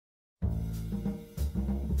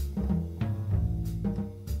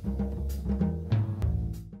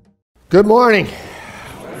Good morning.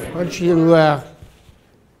 Why don't you want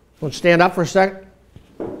to stand up for a second?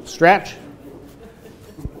 Stretch.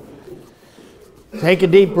 Take a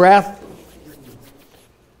deep breath.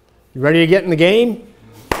 You ready to get in the game?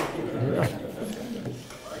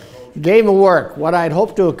 The game of work. What I'd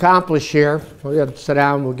hope to accomplish here, we'll have to sit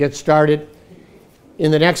down, we'll get started,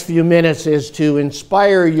 in the next few minutes is to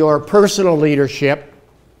inspire your personal leadership.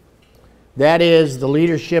 That is the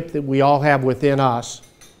leadership that we all have within us,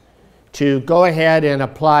 to go ahead and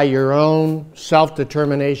apply your own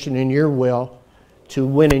self-determination and your will to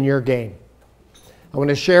win in your game. I want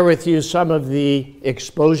to share with you some of the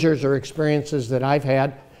exposures or experiences that I've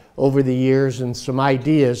had over the years and some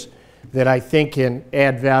ideas that I think can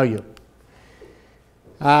add value.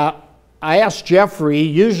 I asked Jeffrey,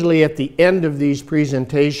 usually at the end of these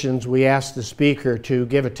presentations, we ask the speaker to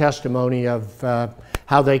give a testimony of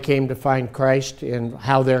how they came to find Christ and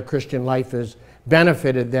how their Christian life has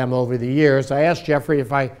benefited them over the years. I asked Jeffrey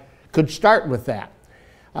if I could start with that.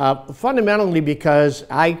 Fundamentally because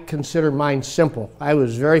I consider mine simple. I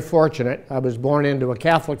was very fortunate. I was born into a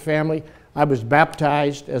Catholic family. I was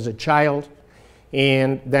baptized as a child,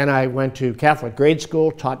 and then I went to Catholic grade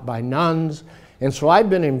school, taught by nuns, and so I've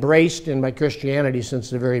been embraced in my Christianity since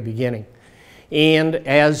the very beginning. And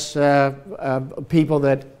as people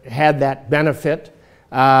that had that benefit,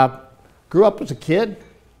 grew up as a kid,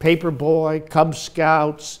 paper boy, Cub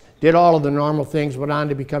Scouts, did all of the normal things, went on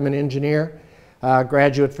to become an engineer,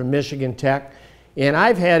 graduate from Michigan Tech. And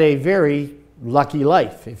I've had a very lucky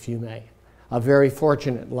life, if you may, a very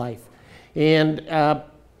fortunate life. And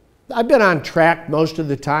I've been on track most of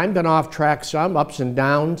the time, been off track some, ups and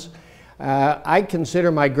downs. I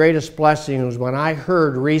consider my greatest blessing was when I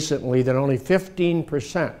heard recently that only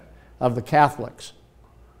 15% of the Catholics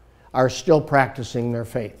are still practicing their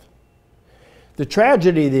faith. The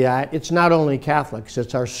tragedy of that, it's not only Catholics,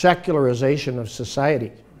 it's our secularization of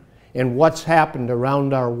society and what's happened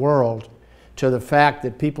around our world to the fact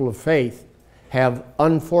that people of faith have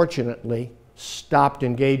unfortunately stopped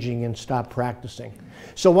engaging and stopped practicing.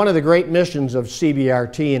 So one of the great missions of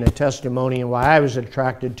CBRT and a testimony and why I was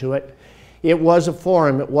attracted to it, it was a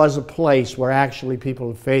forum, it was a place where actually people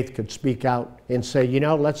of faith could speak out and say, you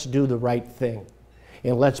know, let's do the right thing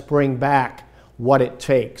and let's bring back what it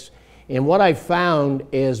takes. And what I found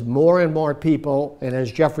is more and more people, and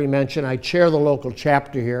as Jeffrey mentioned, I chair the local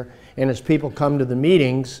chapter here, and as people come to the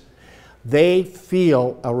meetings, they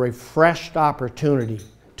feel a refreshed opportunity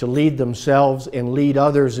to lead themselves and lead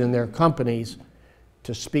others in their companies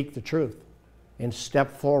to speak the truth and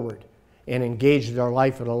step forward and engage their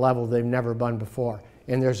life at a level they've never been before.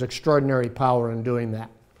 And there's extraordinary power in doing that.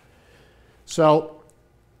 So,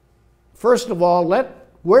 first of all,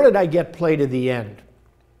 where did I get play to the end?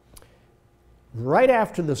 Right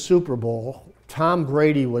after the Super Bowl, Tom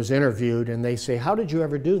Brady was interviewed, and they say, how did you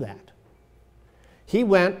ever do that? He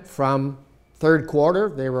went from third quarter,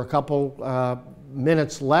 there were a couple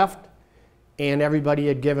minutes left, and everybody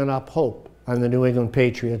had given up hope on the New England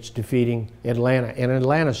Patriots defeating Atlanta. And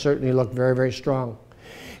Atlanta certainly looked very, very strong.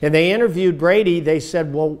 And they interviewed Brady. They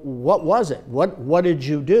said, well, what was it? What did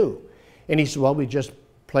you do? And he said, well, we just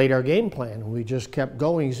played our game plan. We just kept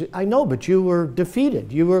going. He said, I know, but you were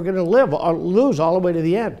defeated. You were going to lose all the way to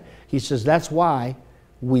the end. He says, that's why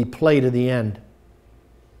we play to the end.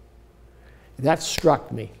 That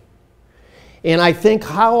struck me. And I think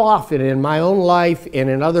how often in my own life and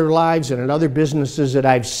in other lives and in other businesses that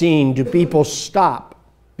I've seen do people stop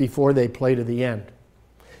before they play to the end.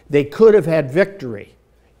 They could have had victory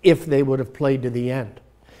if they would have played to the end.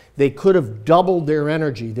 They could have doubled their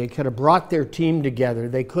energy. They could have brought their team together.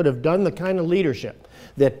 They could have done the kind of leadership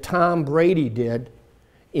that Tom Brady did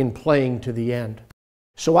in playing to the end.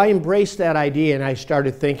 So I embraced that idea and I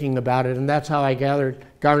started thinking about it, and that's how I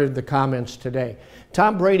garnered the comments today.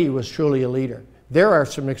 Tom Brady was truly a leader. There are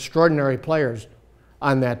some extraordinary players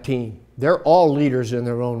on that team. They're all leaders in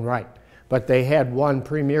their own right, but they had one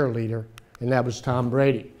premier leader, and that was Tom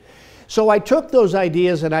Brady. So I took those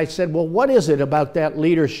ideas and I said, well, what is it about that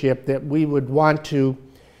leadership that we would want to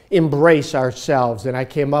embrace ourselves? And I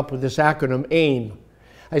came up with this acronym, AIM.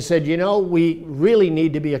 I said, you know, we really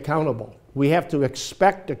need to be accountable. We have to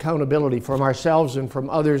expect accountability from ourselves and from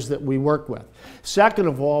others that we work with. Second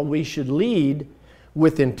of all, we should lead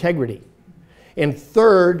with integrity. And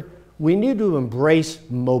third, we need to embrace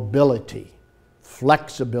mobility,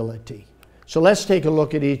 flexibility. So let's take a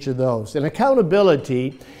look at each of those. In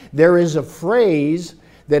accountability, there is a phrase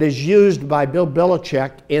that is used by Bill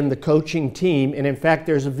Belichick in the coaching team, and in fact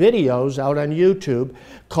there's videos out on YouTube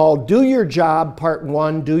called Do Your Job Part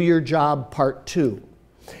 1, Do Your Job Part 2.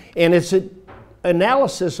 And it's an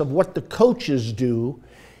analysis of what the coaches do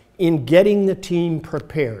in getting the team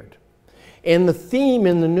prepared. And the theme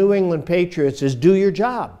in the New England Patriots is do your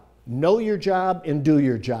job. Know your job and do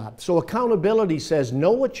your job. So accountability says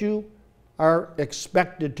know what you are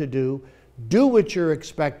expected to do what you're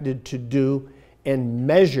expected to do, and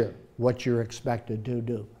measure what you're expected to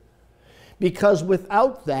do. Because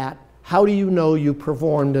without that, how do you know you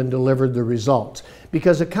performed and delivered the results?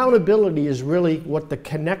 Because accountability is really what the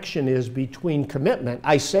connection is between commitment,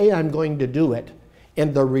 I say I'm going to do it,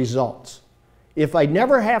 and the results. If I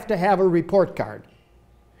never have to have a report card,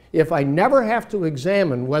 if I never have to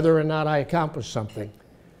examine whether or not I accomplished something,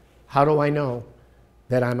 how do I know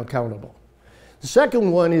that I'm accountable? The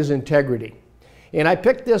second one is integrity. And I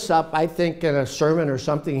picked this up, I think, in a sermon or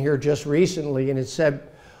something here just recently, and it said,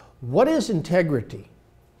 what is integrity?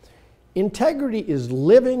 Integrity is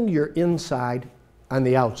living your inside on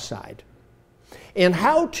the outside. And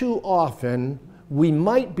how too often we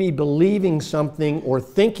might be believing something or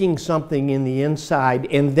thinking something in the inside,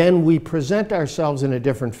 and then we present ourselves in a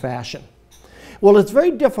different fashion. Well, it's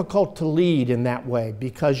very difficult to lead in that way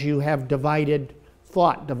because you have divided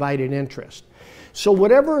thought, divided interest. So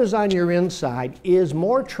whatever is on your inside is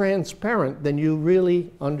more transparent than you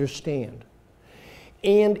really understand.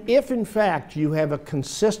 And if in fact you have a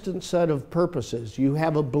consistent set of purposes, you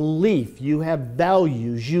have a belief, you have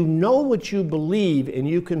values, you know what you believe, and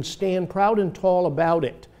you can stand proud and tall about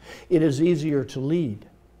it, it is easier to lead.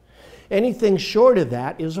 Anything short of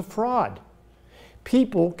that is a fraud.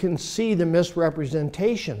 People can see the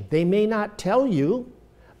misrepresentation. They may not tell you,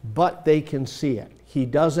 but they can see it. He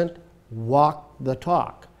doesn't walk the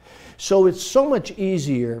talk. So it's so much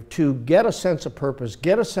easier to get a sense of purpose,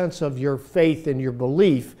 get a sense of your faith and your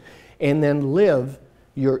belief, and then live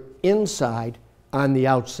your inside on the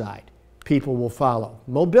outside. People will follow.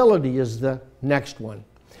 Mobility is the next one.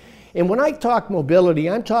 And when I talk mobility,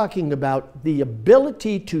 I'm talking about the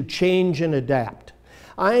ability to change and adapt.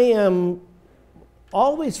 I am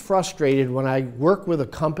always frustrated when I work with a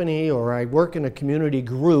company or I work in a community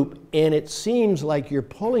group and it seems like you're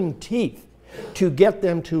pulling teeth to get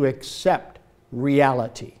them to accept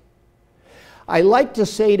reality. I like to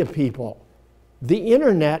say to people, the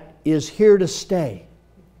internet is here to stay.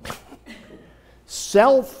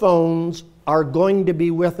 Cell phones are going to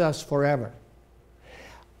be with us forever.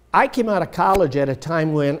 I came out of college at a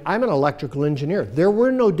time when I'm an electrical engineer. There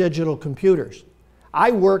were no digital computers.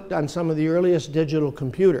 I worked on some of the earliest digital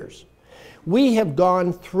computers. We have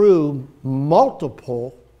gone through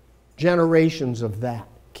multiple generations of that.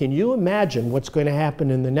 Can you imagine what's going to happen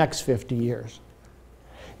in the next 50 years?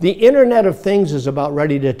 The Internet of Things is about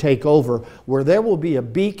ready to take over, where there will be a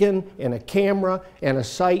beacon and a camera and a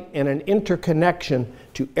site and an interconnection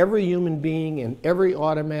to every human being and every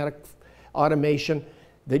automation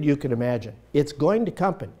that you can imagine. It's going to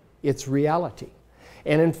come. It's reality.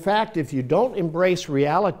 And in fact, if you don't embrace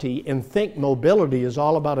reality and think mobility is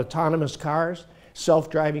all about autonomous cars,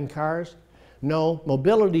 self-driving cars, no,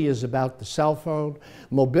 mobility is about the cell phone.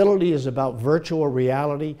 Mobility is about virtual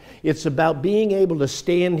reality. It's about being able to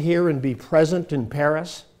stand here and be present in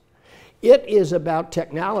Paris. It is about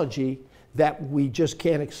technology that we just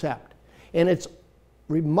can't accept. And it's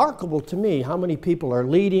remarkable to me how many people are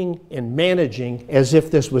leading and managing as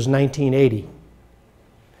if this was 1980.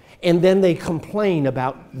 And then they complain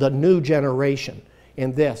about the new generation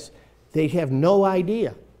and this. They have no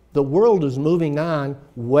idea. The world is moving on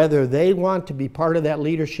whether they want to be part of that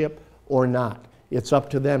leadership or not. It's up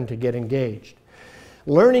to them to get engaged.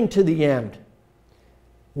 Learning to the end.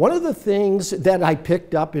 One of the things that I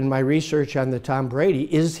picked up in my research on the Tom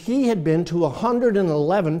Brady is he had been to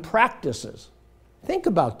 111 practices. Think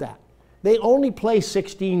about that. They only play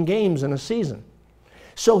 16 games in a season.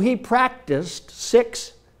 So he practiced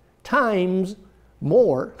 6 times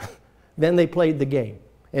more than they played the game.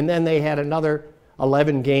 And then they had another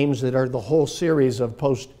 11 games that are the whole series of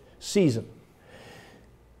postseason.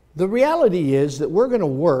 The reality is that we're going to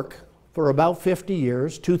work for about 50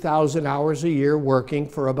 years, 2,000 hours a year, working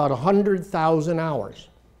for about 100,000 hours.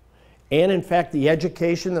 And in fact, the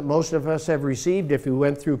education that most of us have received if we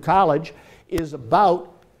went through college is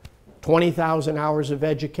about 20,000 hours of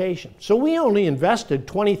education. So we only invested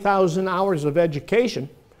 20,000 hours of education,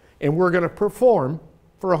 and we're going to perform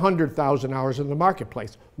for 100,000 hours in the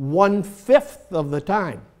marketplace, 1/5 of the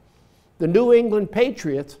time. The New England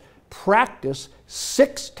Patriots practice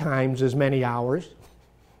 6 times as many hours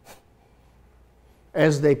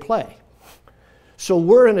as they play. So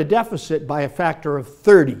we're in a deficit by a factor of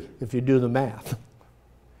 30 if you do the math.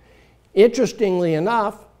 Interestingly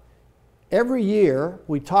enough, every year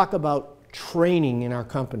we talk about training in our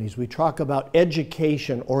companies. We talk about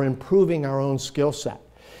education or improving our own skill set.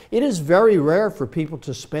 It is very rare for people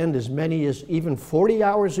to spend as many as even 40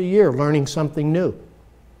 hours a year learning something new.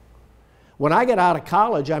 When I got out of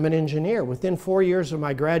college, I'm an engineer. Within 4 years of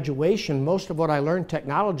my graduation, most of what I learned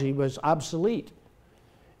technology was obsolete.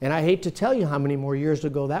 And I hate to tell you how many more years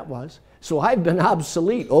ago that was. So I've been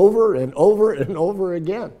obsolete over and over and over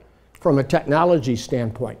again from a technology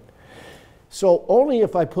standpoint. So only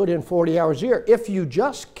if I put in 40 hours a year. If you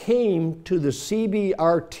just came to the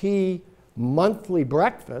CBRT monthly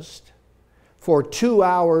breakfast for 2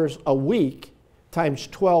 hours a week times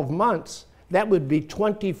 12 months, that would be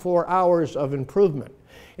 24 hours of improvement.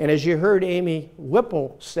 And as you heard Amy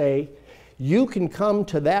Whipple say, you can come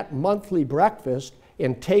to that monthly breakfast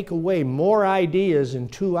and take away more ideas in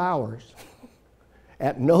 2 hours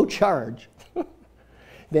at no charge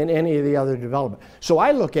than any of the other development. So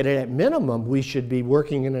I look at it, at minimum, we should be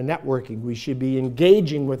working in a networking. We should be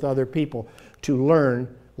engaging with other people to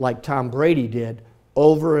learn like Tom Brady did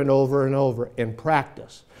over and over and over in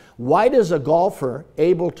practice. Why does a golfer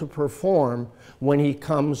able to perform when he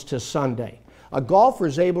comes to Sunday? A golfer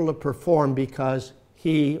is able to perform because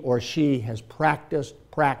he or she has practiced,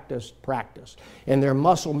 practiced, practiced. And their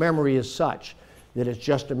muscle memory is such that it's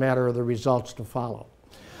just a matter of the results to follow.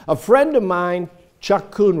 A friend of mine,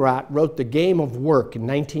 Chuck Coonrot, wrote The Game of Work in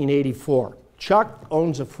 1984. Chuck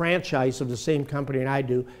owns a franchise of the same company I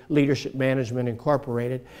do, Leadership Management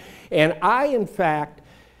Incorporated. And in fact,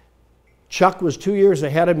 Chuck was 2 years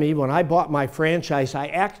ahead of me. When I bought my franchise, I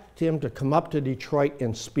asked him to come up to Detroit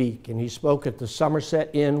and speak. And he spoke at the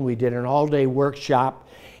Somerset Inn. We did an all-day workshop.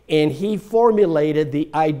 And he formulated the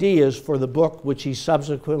ideas for the book, which he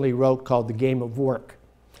subsequently wrote, called The Game of Work.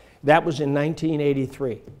 That was in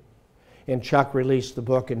 1983. And Chuck released the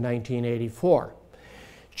book in 1984.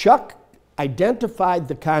 Chuck identified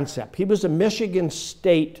the concept. He was a Michigan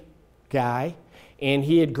State guy, and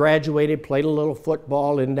he had graduated, played a little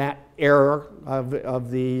football in that era of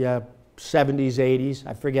the 70s, 80s.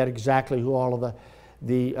 I forget exactly who all of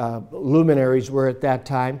the luminaries were at that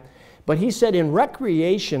time. But he said in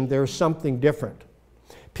recreation, there's something different.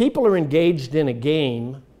 People are engaged in a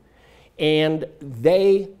game, and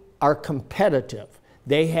they are competitive.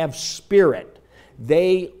 They have spirit.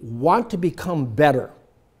 They want to become better.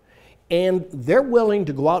 And they're willing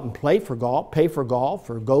to go out and play for golf, pay for golf,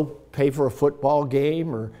 or go pay for a football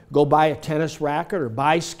game, or go buy a tennis racket, or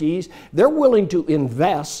buy skis. They're willing to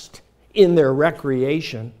invest in their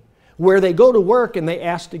recreation, where they go to work and they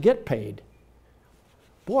ask to get paid.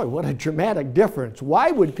 Boy, what a dramatic difference.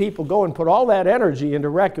 Why would people go and put all that energy into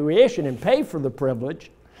recreation and pay for the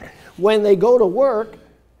privilege when they go to work,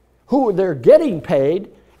 who they're getting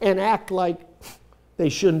paid, and act like they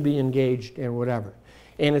shouldn't be engaged in whatever?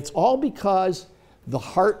 And it's all because the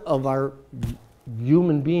heart of our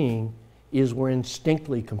human being is we're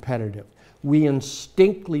instinctively competitive. We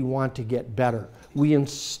instinctively want to get better. We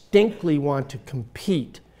instinctively want to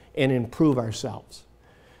compete and improve ourselves.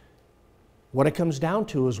 What it comes down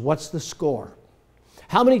to is, what's the score?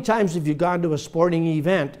 How many times have you gone to a sporting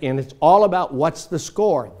event and it's all about what's the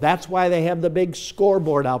score? That's why they have the big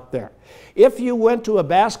scoreboard out there. If you went to a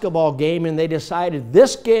basketball game and they decided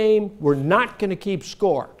this game, we're not going to keep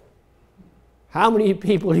score, how many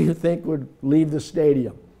people do you think would leave the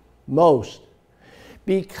stadium? Most.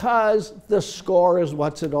 Because the score is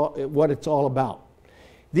what it's all about.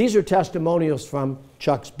 These are testimonials from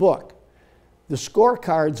Chuck's book. The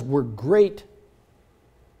scorecards were great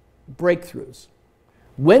breakthroughs.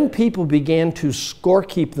 When people began to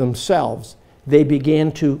scorekeep themselves, they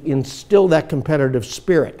began to instill that competitive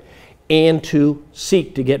spirit and to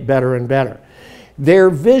seek to get better and better. They're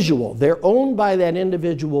visual. They're owned by that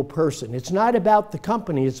individual person. It's not about the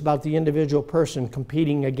company. It's about the individual person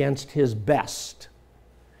competing against his best.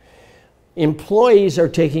 Employees are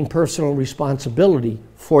taking personal responsibility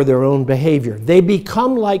for their own behavior. They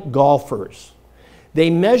become like golfers. They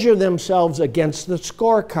measure themselves against the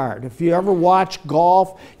scorecard. If you ever watch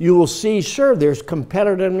golf, you will see, sure, there's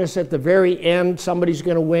competitiveness at the very end. Somebody's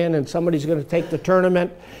going to win and somebody's going to take the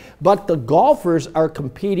tournament. But the golfers are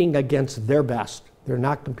competing against their best. They're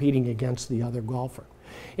not competing against the other golfer.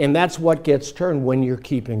 And that's what gets turned when you're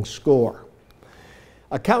keeping score.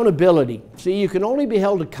 Accountability. See, you can only be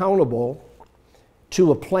held accountable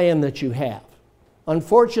to a plan that you have.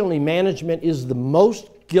 Unfortunately, management is the most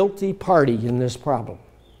guilty party in this problem.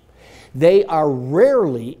 They are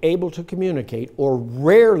rarely able to communicate, or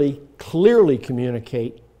rarely clearly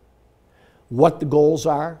communicate, what the goals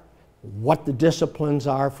are, what the disciplines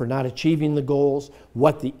are for not achieving the goals,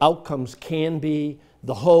 what the outcomes can be,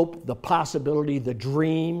 the hope, the possibility, the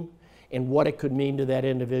dream. and what it could mean to that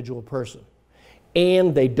individual person.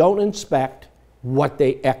 And they don't inspect what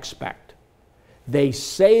they expect. They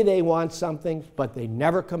say they want something, but they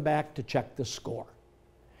never come back to check the score.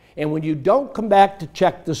 And when you don't come back to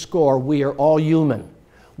check the score, we are all human.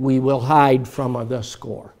 We will hide from the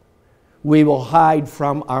score. We will hide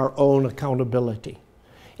from our own accountability.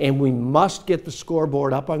 And we must get the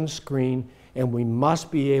scoreboard up on the screen, and we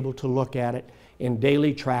must be able to look at it and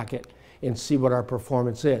daily track it and see what our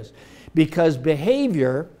performance is. Because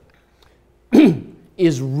behavior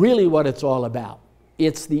is really what it's all about.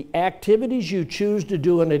 It's the activities you choose to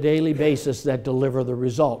do on a daily basis that deliver the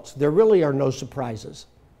results. There really are no surprises.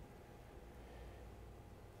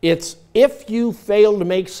 It's if you fail to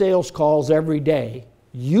make sales calls every day,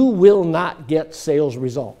 you will not get sales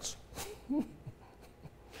results.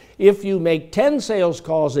 If you make 10 sales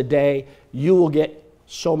calls a day, you will get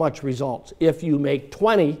so much results. If you make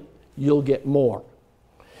 20, you'll get more.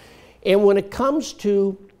 And when it comes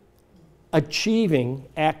to achieving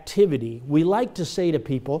activity, we like to say to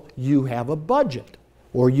people, you have a budget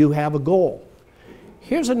or you have a goal.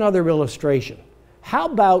 Here's another illustration. How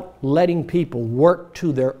about letting people work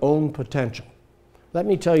to their own potential? Let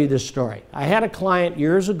me tell you this story. I had a client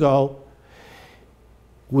years ago.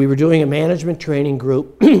 We were doing a management training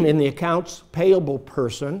group, and the accounts payable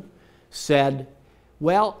person said,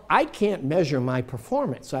 well, I can't measure my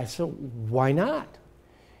performance. I said, why not?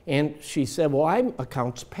 And she said, well, I'm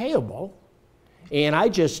accounts payable, and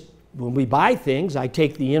when we buy things, I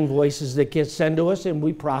take the invoices that get sent to us and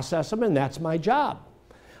we process them, and that's my job.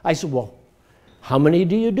 I said, well, how many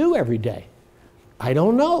do you do every day? I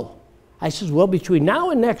don't know. I said, well, between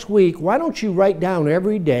now and next week, why don't you write down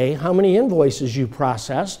every day how many invoices you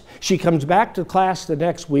processed? She comes back to class the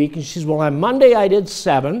next week and she says, well, on Monday I did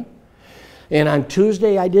 7, and on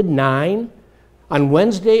Tuesday I did 9, on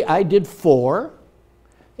Wednesday I did 4,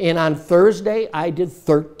 and on Thursday I did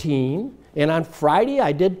 13, and on Friday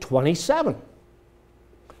I did 27.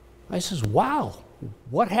 I says, wow,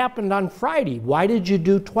 what happened on Friday? Why did you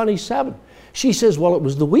do 27? She says, well, it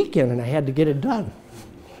was the weekend and I had to get it done.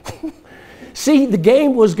 See, the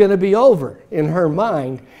game was going to be over in her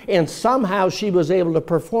mind, and somehow she was able to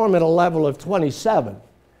perform at a level of 27.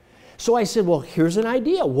 So I said, well, here's an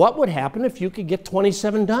idea. What would happen if you could get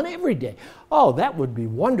 27 done every day? Oh, that would be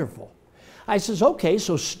wonderful. I says, okay,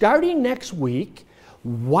 so starting next week,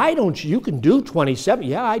 why don't you can do 27?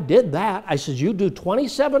 Yeah, I did that. I says, you do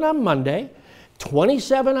 27 on Monday,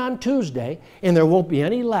 27 on Tuesday, and there won't be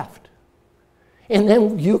any left. And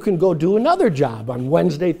then you can go do another job on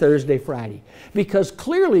Wednesday, Thursday, Friday. Because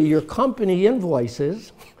clearly your company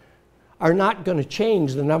invoices are not going to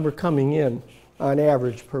change the number coming in on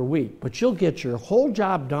average per week. But you'll get your whole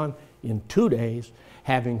job done in 2 days,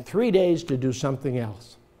 having 3 days to do something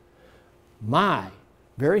else. My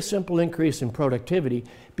very simple increase in productivity,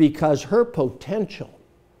 because her potential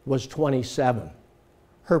was 27.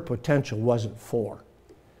 Her potential wasn't 4.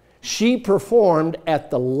 She performed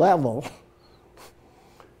at the level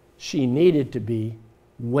she needed to be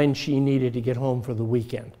when she needed to get home for the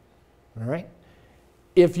weekend. All right?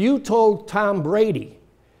 If you told Tom Brady,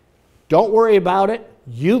 don't worry about it,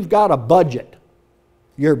 you've got a budget.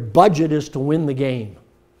 Your budget is to win the game.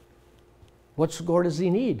 What score does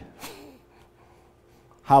he need?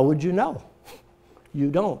 How would you know?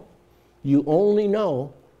 You don't. You only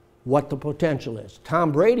know what the potential is.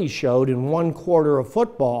 Tom Brady showed in 1 quarter of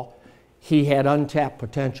football he had untapped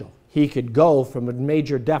potential. He could go from a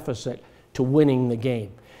major deficit to winning the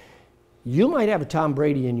game. You might have a Tom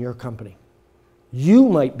Brady in your company. You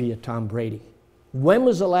might be a Tom Brady. When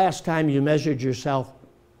was the last time you measured yourself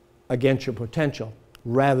against your potential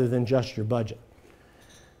rather than just your budget?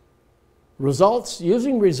 Results,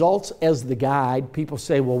 using results as the guide, people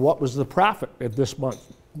say, well, what was the profit of this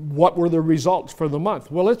month? What were the results for the month?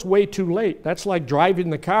 Well, it's way too late. That's like driving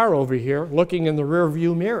the car over here, looking in the rear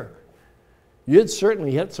view mirror. You'd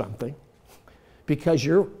certainly hit something because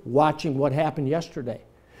you're watching what happened yesterday.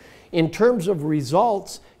 In terms of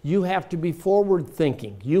results, you have to be forward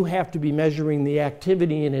thinking. You have to be measuring the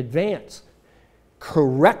activity in advance,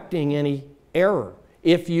 correcting any error.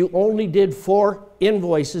 If you only did 4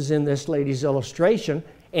 invoices in this lady's illustration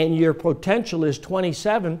and your potential is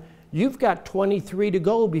 27, you've got 23 to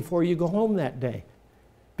go before you go home that day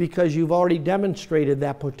because you've already demonstrated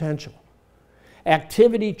that potential.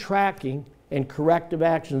 Activity tracking and corrective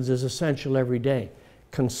actions is essential every day.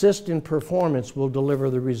 Consistent performance will deliver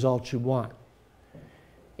the results you want.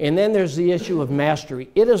 And then there's the issue of mastery.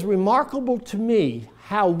 It is remarkable to me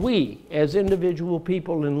how we, as individual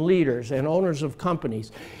people and leaders and owners of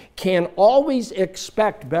companies, can always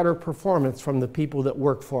expect better performance from the people that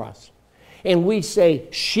work for us. And we say,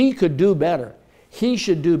 she could do better. He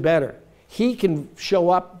should do better. He can show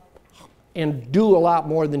up and do a lot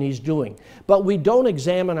more than he's doing. But we don't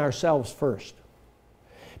examine ourselves first.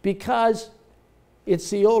 Because it's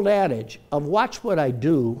the old adage of watch what I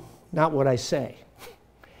do, not what I say.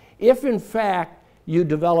 If in fact you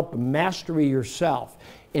develop a mastery yourself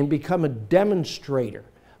and become a demonstrator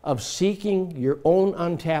of seeking your own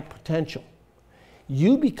untapped potential,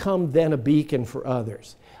 you become then a beacon for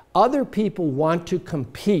others. Other people want to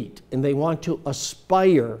compete and they want to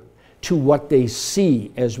aspire to what they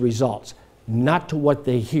see as results, not to what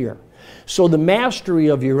they hear. So the mastery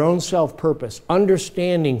of your own self-purpose,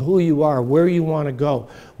 understanding who you are, where you want to go,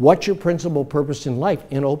 what's your principal purpose in life,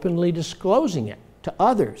 and openly disclosing it to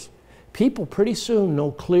others. People pretty soon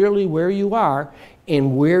know clearly where you are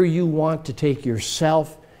and where you want to take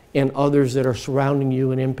yourself and others that are surrounding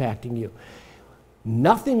you and impacting you.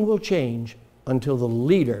 Nothing will change until the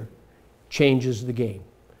leader changes the game.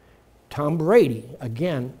 Tom Brady,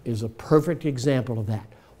 again, is a perfect example of that.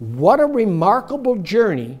 What a remarkable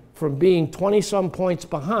journey from being 20-some points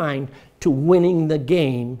behind to winning the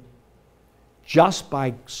game just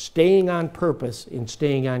by staying on purpose and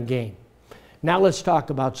staying on game. Now let's talk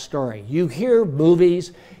about story. You hear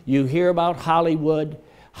movies, you hear about Hollywood.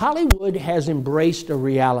 Hollywood has embraced a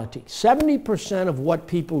reality. 70% of what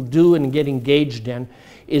people do and get engaged in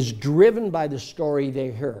is driven by the story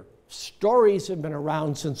they hear. Stories have been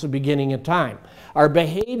around since the beginning of time. Our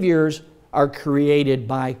behaviors are created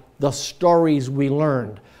by the stories we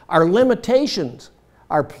learned. Our limitations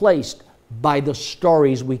are placed by the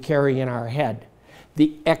stories we carry in our head,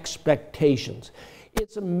 the expectations.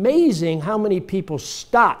 It's amazing how many people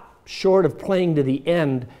stop short of playing to the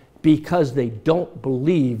end because they don't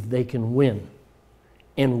believe they can win.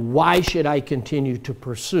 And why should I continue to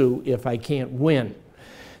pursue if I can't win?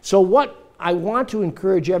 So what I want to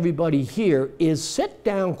encourage everybody here is sit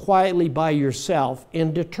down quietly by yourself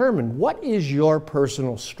and determine what is your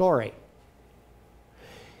personal story.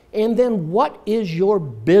 And then what is your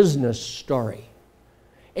business story?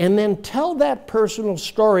 And then tell that personal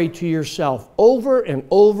story to yourself over and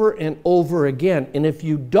over and over again. And if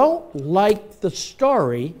you don't like the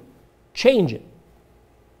story, change it.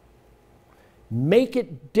 Make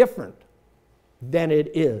it different than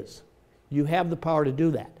it is. You have the power to do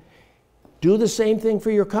that. Do the same thing for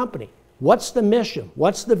your company. What's the mission?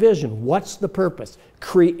 What's the vision? What's the purpose?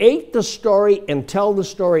 Create the story and tell the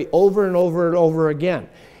story over and over and over again.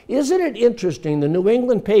 Isn't it interesting? The New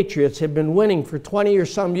England Patriots have been winning for 20 or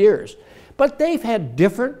some years, but they've had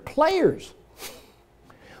different players.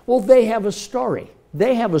 Well, they have a story.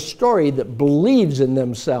 They have a story that believes in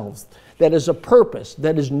themselves, that is a purpose,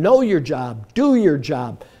 that is know your job, do your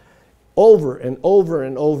job, over and over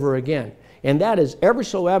and over again. And that is ever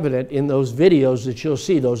so evident in those videos that you'll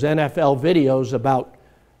see, those NFL videos about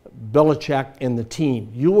Belichick and the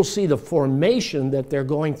team. You will see the formation that they're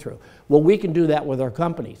going through. Well, we can do that with our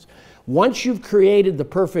companies. Once you've created the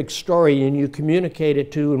perfect story and you communicate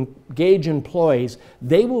it to engage employees,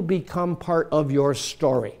 they will become part of your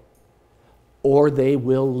story, or they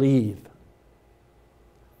will leave.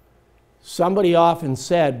 Somebody often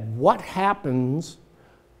said, what happens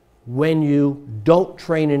when you don't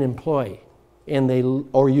train an employee?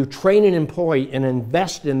 Or you train an employee and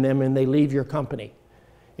invest in them and they leave your company?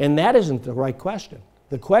 And that isn't the right question.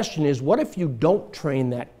 The question is, what if you don't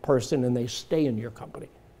train that person and they stay in your company?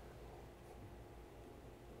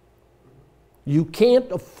 You can't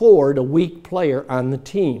afford a weak player on the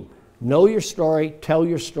team. Know your story, tell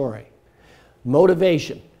your story.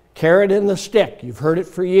 Motivation, carrot and the stick. You've heard it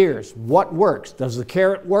for years. What works? Does the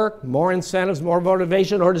carrot work? More incentives, more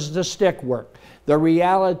motivation, or does the stick work? The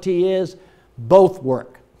reality is, both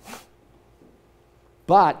work.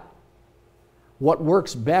 But what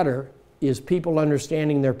works better is people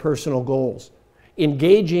understanding their personal goals,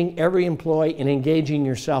 engaging every employee and engaging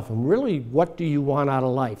yourself. And really, what do you want out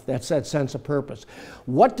of life? That's that sense of purpose.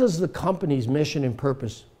 What does the company's mission and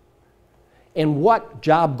purpose? And what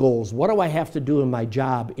job goals? What do I have to do in my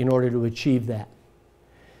job in order to achieve that?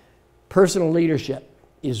 Personal leadership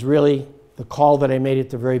is really the call that I made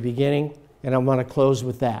at the very beginning. And I want to close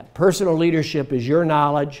with that. Personal leadership is your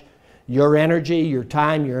knowledge, your energy, your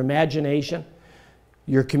time, your imagination,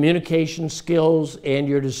 your communication skills, and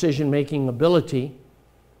your decision-making ability.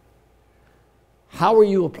 How are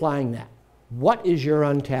you applying that? What is your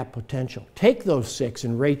untapped potential? Take those 6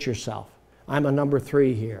 and rate yourself. I'm a number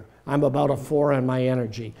 3 here. I'm about a 4 on my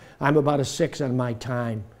energy. I'm about a 6 on my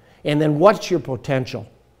time. And then what's your potential?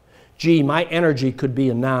 Gee, my energy could be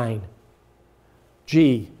a 9.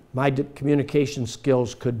 Gee, my communication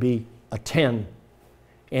skills could be a 10.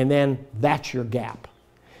 And then that's your gap.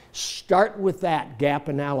 Start with that gap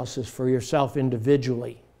analysis for yourself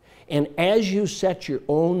individually. And as you set your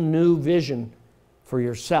own new vision for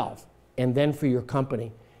yourself and then for your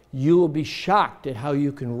company, you will be shocked at how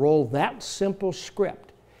you can roll that simple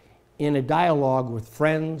script in a dialogue with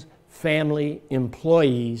friends, family,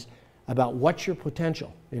 employees about what's your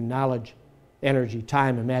potential in knowledge, energy,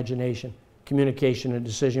 time, imagination, communication, and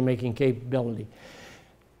decision-making capability.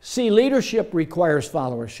 See, leadership requires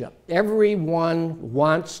followership. Everyone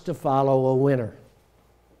wants to follow a winner.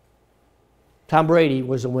 Tom Brady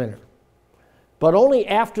was a winner. But only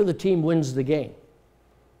after the team wins the game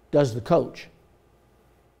does the coach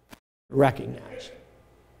recognize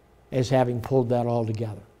as having pulled that all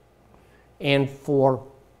together. And for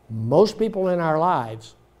most people in our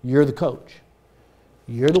lives, you're the coach.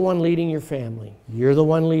 You're the one leading your family. You're the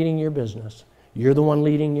one leading your business. You're the one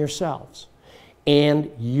leading yourselves. And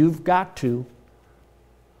you've got to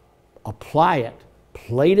apply it,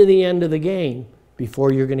 play to the end of the game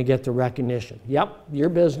before you're going to get the recognition. Yep, your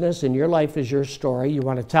business and your life is your story. You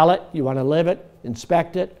want to tell it, you want to live it,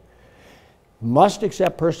 inspect it. Must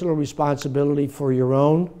accept personal responsibility for your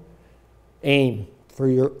own aim, for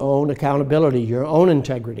your own accountability, your own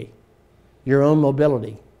integrity, your own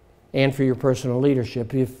mobility, and for your personal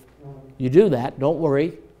leadership. If you do that, don't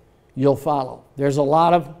worry, you'll follow. There's a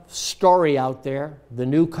lot of story out there. The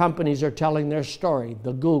new companies are telling their story,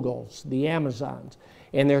 the Googles, the Amazons,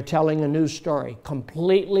 and they're telling a new story,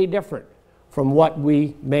 completely different from what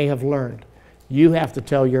we may have learned. You have to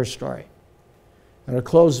tell your story. And I'll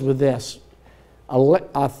close with this.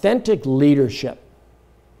 Authentic leadership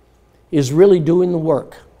is really doing the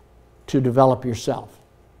work to develop yourself.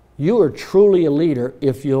 You are truly a leader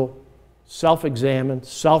if you'll self-examine,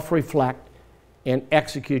 self-reflect, and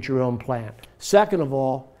execute your own plan. Second of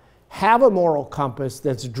all, have a moral compass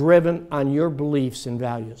that's driven on your beliefs and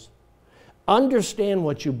values. Understand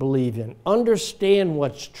what you believe in. Understand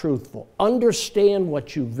what's truthful. Understand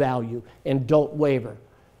what you value, and don't waver.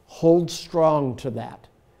 Hold strong to that.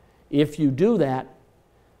 If you do that,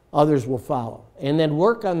 others will follow. And then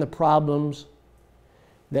work on the problems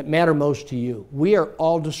that matter most to you. We are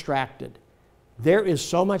all distracted. There is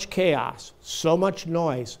so much chaos, so much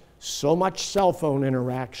noise, so much cell phone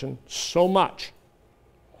interaction, so much.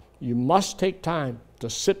 You must take time to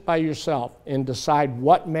sit by yourself and decide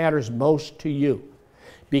what matters most to you.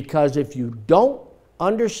 Because if you don't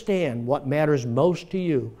understand what matters most to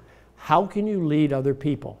you, how can you lead other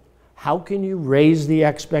people? How can you raise the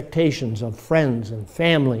expectations of friends and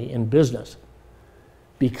family and business?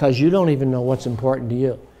 Because you don't even know what's important to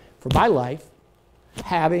you. For my life,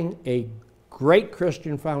 having a great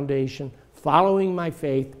Christian foundation, following my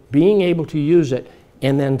faith, being able to use it,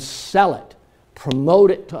 and then sell it, promote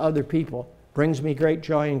it to other people, brings me great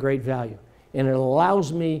joy and great value. And it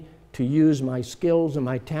allows me to use my skills and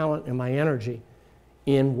my talent and my energy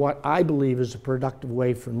in what I believe is a productive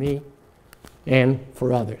way for me and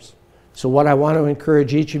for others. So what I want to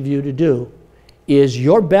encourage each of you to do is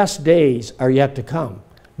your best days are yet to come.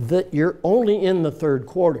 You're only in the third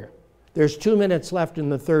quarter. There's 2 minutes left in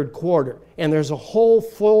the third quarter, and there's a whole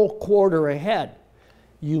full quarter ahead.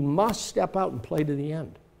 You must step out and play to the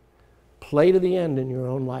end. Play to the end in your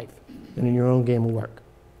own life and in your own game of work.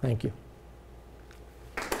 Thank you.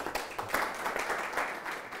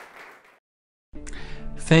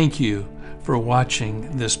 Thank you for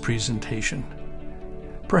watching this presentation.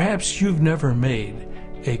 Perhaps you've never made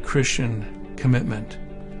a Christian commitment.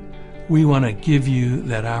 We want to give you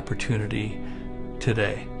that opportunity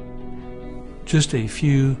today. Just a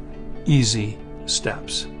few easy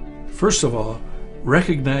steps. First of all,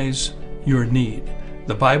 recognize your need.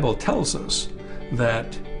 The Bible tells us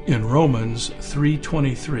that in Romans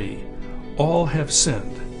 3:23, all have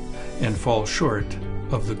sinned and fall short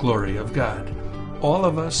of the glory of God. All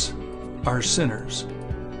of us are sinners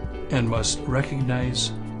and must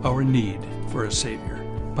recognize our need for a Savior.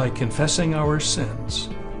 By confessing our sins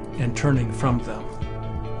and turning from them,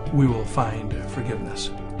 we will find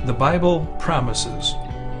forgiveness. The Bible promises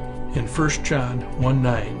in 1 John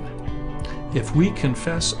 1:9, if we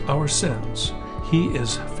confess our sins, He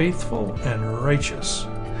is faithful and righteous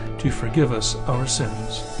to forgive us our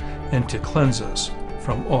sins and to cleanse us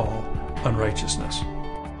from all unrighteousness.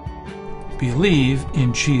 Believe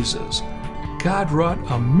in Jesus. God wrought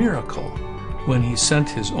a miracle when He sent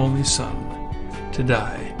His only Son to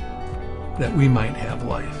die that we might have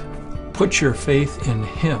life. Put your faith in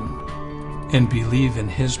Him and believe in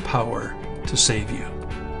His power to save you.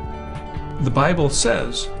 The Bible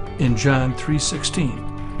says in John 3:16,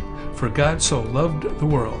 for God so loved the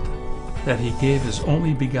world that He gave His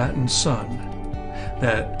only begotten Son,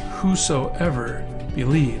 that whosoever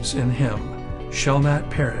believes in Him shall not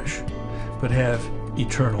perish, but have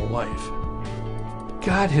eternal life.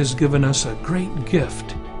 God has given us a great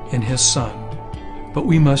gift in His Son, but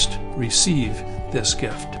we must receive this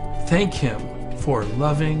gift. Thank Him for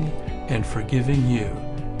loving and forgiving you,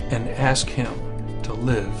 and ask Him to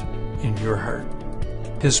live in your heart.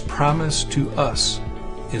 His promise to us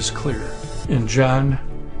is clear. In John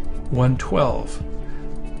 1:12,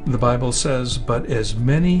 the Bible says, "But as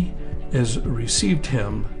many as received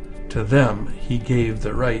Him, to them He gave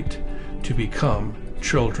the right to become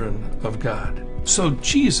children of God." So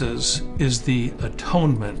Jesus is the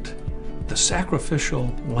atonement, the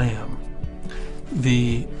sacrificial lamb,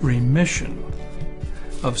 the remission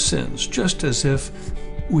of sins, just as if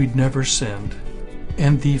we'd never sinned,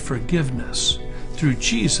 and the forgiveness. Through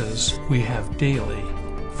Jesus, we have daily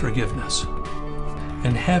forgiveness.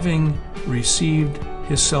 And having received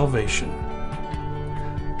His salvation,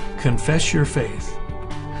 confess your faith.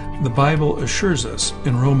 The Bible assures us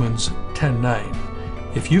in Romans 10:9,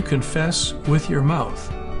 if you confess with your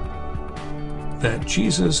mouth that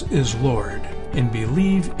Jesus is Lord and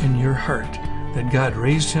believe in your heart that God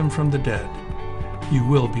raised Him from the dead, you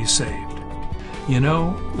will be saved. You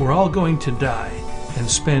know, we're all going to die and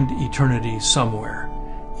spend eternity somewhere,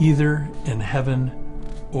 either in heaven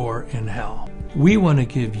or in hell. We want to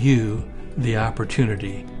give you the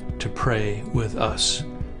opportunity to pray with us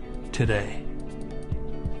today.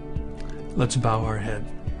 Let's bow our head.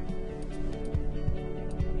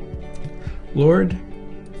 Lord,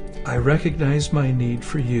 I recognize my need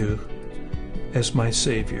for you as my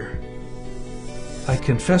Savior. I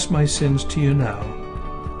confess my sins to you now,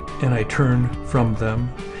 and I turn from them,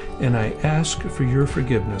 and I ask for your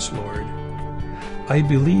forgiveness, Lord. I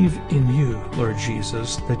believe in you, Lord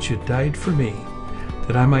Jesus, that you died for me,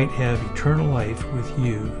 that I might have eternal life with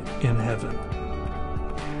you in heaven.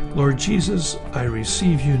 Lord Jesus, I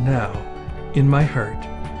receive you now in my heart,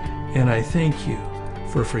 and I thank you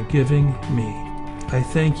for forgiving me. I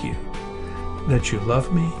thank you that you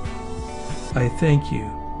love me. I thank you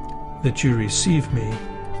that you receive me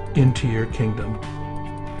into your kingdom.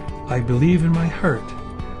 I believe in my heart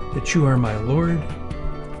that you are my Lord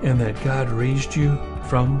and that God raised you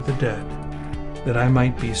from the dead, that I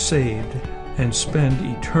might be saved and spend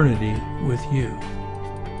eternity with you.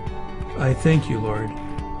 I thank you, Lord,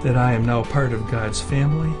 that I am now part of God's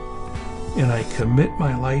family, and I commit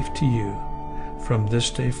my life to you from this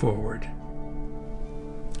day forward.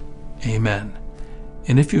 Amen.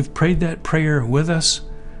 And if you've prayed that prayer with us,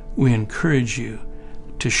 we encourage you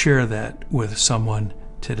to share that with someone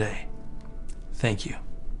today. Thank you.